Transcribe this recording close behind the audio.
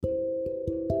I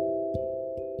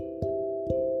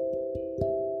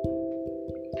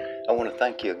want to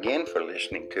thank you again for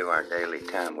listening to our Daily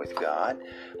Time with God.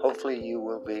 Hopefully you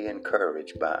will be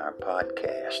encouraged by our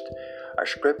podcast. Our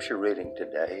scripture reading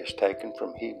today is taken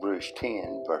from Hebrews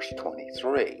 10, verse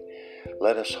 23.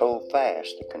 Let us hold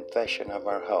fast the confession of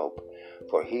our hope,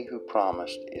 for he who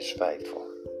promised is faithful.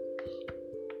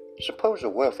 Suppose a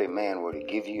wealthy man were to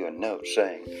give you a note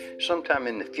saying, sometime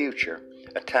in the future,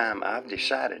 a time I've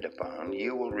decided upon,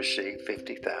 you will receive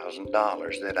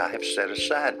 $50,000 that I have set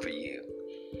aside for you.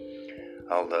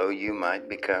 Although you might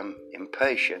become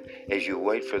impatient as you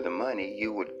wait for the money,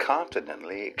 you would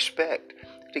confidently expect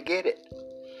to get it.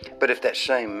 But if that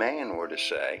same man were to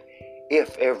say,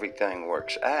 if everything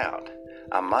works out,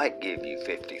 I might give you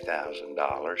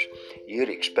 $50,000, you'd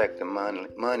expect the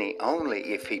money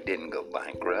only if he didn't go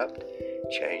bankrupt,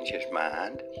 change his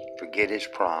mind, forget his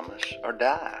promise, or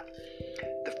die.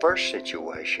 The first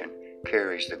situation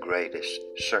carries the greatest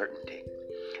certainty.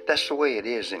 That's the way it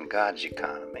is in God's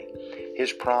economy.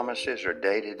 His promises are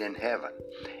dated in heaven,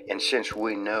 and since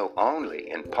we know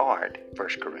only in part,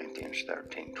 1 Corinthians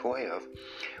 13:12,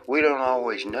 we don't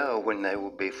always know when they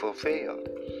will be fulfilled.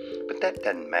 But that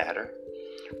doesn't matter,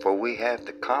 for we have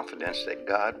the confidence that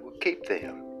God will keep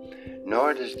them.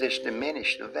 Nor does this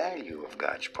diminish the value of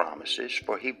God's promises,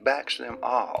 for He backs them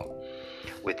all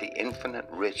with the infinite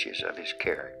riches of His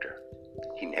character.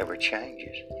 He never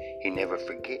changes. He never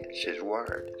forgets His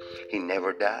word. He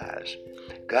never dies.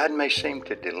 God may seem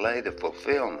to delay the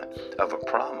fulfillment of a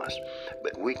promise,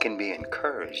 but we can be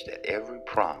encouraged that every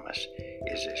promise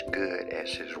is as good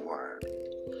as His word.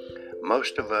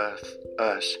 Most of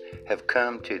us have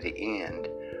come to the end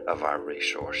of our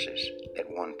resources at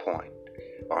one point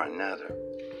or another,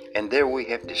 and there we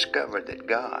have discovered that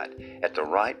God, at the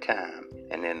right time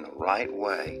and in the right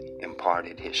way,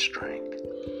 imparted His strength.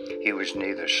 He was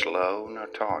neither slow nor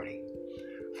tardy,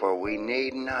 for we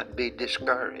need not be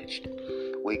discouraged.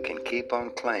 We can keep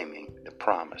on claiming the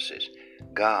promises.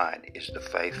 God is the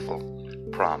faithful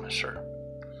promiser.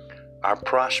 Our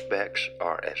prospects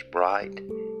are as bright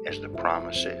as the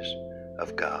promises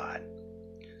of God.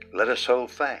 Let us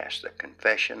hold fast the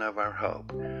confession of our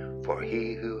hope, for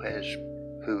he who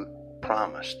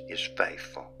promised is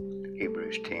faithful.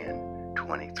 Hebrews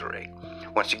 10:23.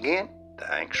 Once again,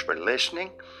 thanks for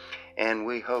listening, and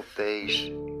we hope these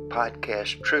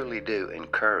podcasts truly do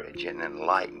encourage and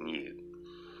enlighten you.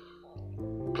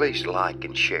 Please like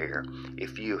and share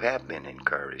if you have been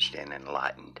encouraged and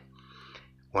enlightened.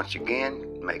 Once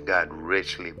again, may God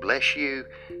richly bless you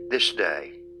this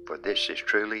day, for this is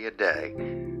truly a day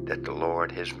that the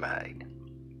Lord has made.